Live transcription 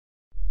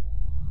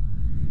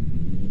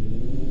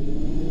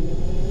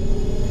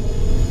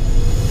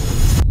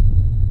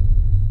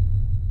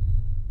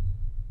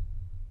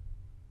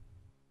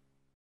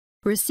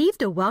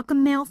Received a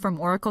welcome mail from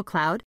Oracle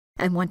Cloud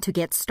and want to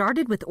get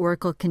started with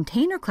Oracle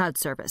Container Cloud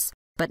Service,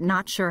 but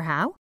not sure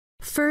how?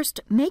 First,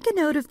 make a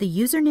note of the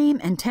username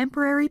and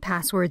temporary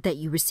password that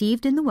you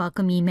received in the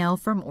welcome email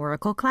from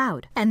Oracle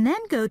Cloud, and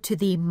then go to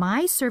the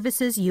My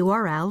Services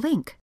URL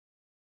link.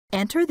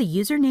 Enter the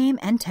username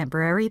and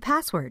temporary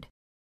password.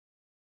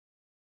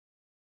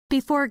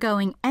 Before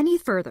going any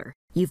further,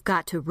 you've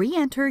got to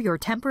re-enter your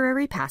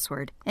temporary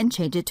password and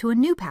change it to a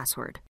new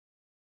password.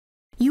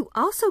 You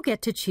also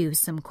get to choose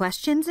some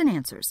questions and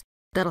answers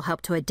that'll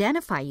help to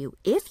identify you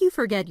if you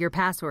forget your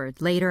password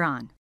later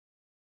on.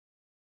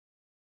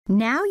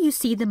 Now you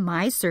see the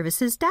My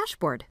Services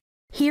dashboard.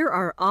 Here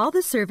are all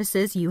the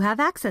services you have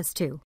access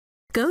to.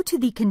 Go to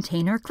the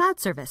Container Cloud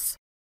Service.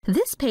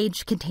 This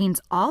page contains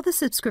all the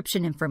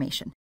subscription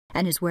information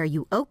and is where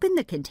you open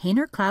the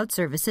Container Cloud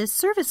Services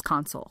Service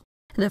Console.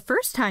 The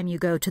first time you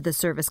go to the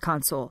Service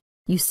Console,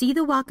 you see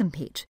the Welcome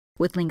page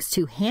with links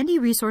to handy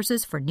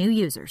resources for new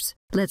users.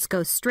 Let's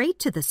go straight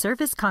to the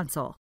Service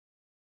Console.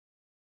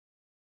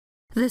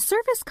 The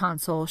Service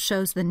Console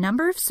shows the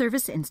number of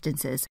service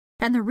instances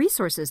and the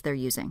resources they're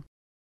using.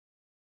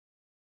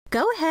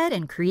 Go ahead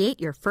and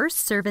create your first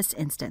service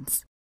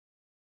instance.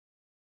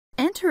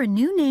 Enter a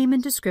new name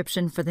and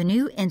description for the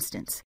new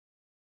instance,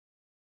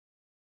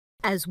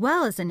 as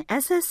well as an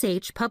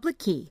SSH public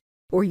key,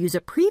 or use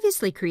a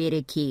previously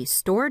created key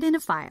stored in a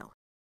file.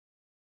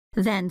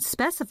 Then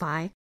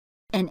specify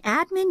an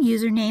admin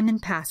username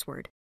and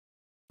password.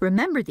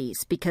 Remember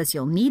these because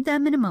you'll need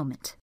them in a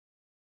moment.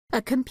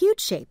 A compute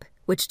shape,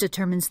 which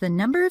determines the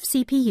number of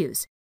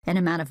CPUs and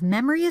amount of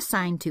memory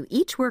assigned to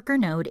each worker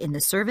node in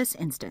the service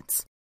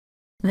instance,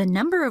 the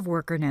number of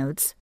worker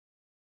nodes,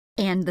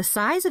 and the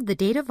size of the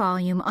data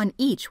volume on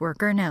each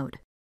worker node.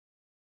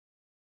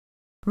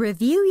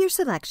 Review your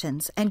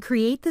selections and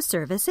create the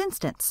service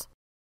instance.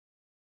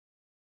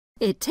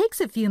 It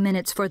takes a few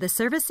minutes for the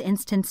service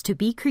instance to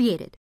be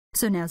created,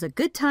 so now's a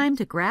good time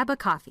to grab a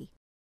coffee.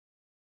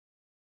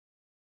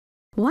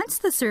 Once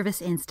the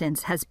service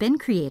instance has been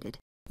created,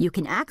 you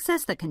can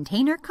access the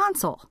Container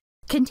Console.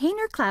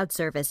 Container Cloud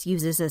Service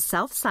uses a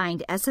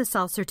self-signed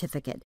SSL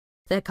certificate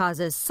that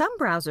causes some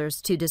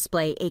browsers to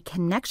display a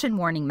connection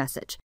warning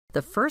message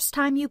the first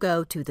time you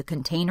go to the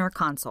Container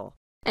Console.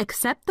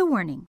 Accept the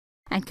warning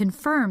and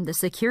confirm the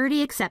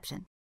security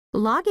exception.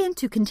 Log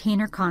into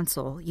Container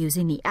Console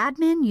using the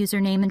admin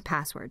username and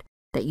password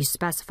that you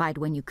specified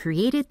when you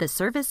created the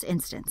service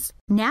instance.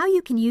 Now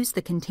you can use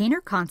the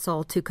Container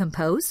Console to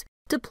compose,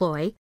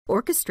 deploy,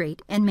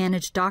 orchestrate, and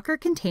manage Docker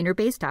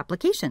container-based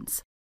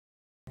applications.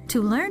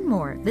 To learn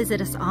more,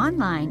 visit us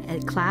online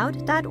at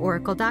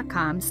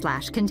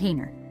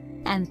cloud.oracle.com/container.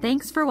 And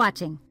thanks for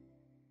watching.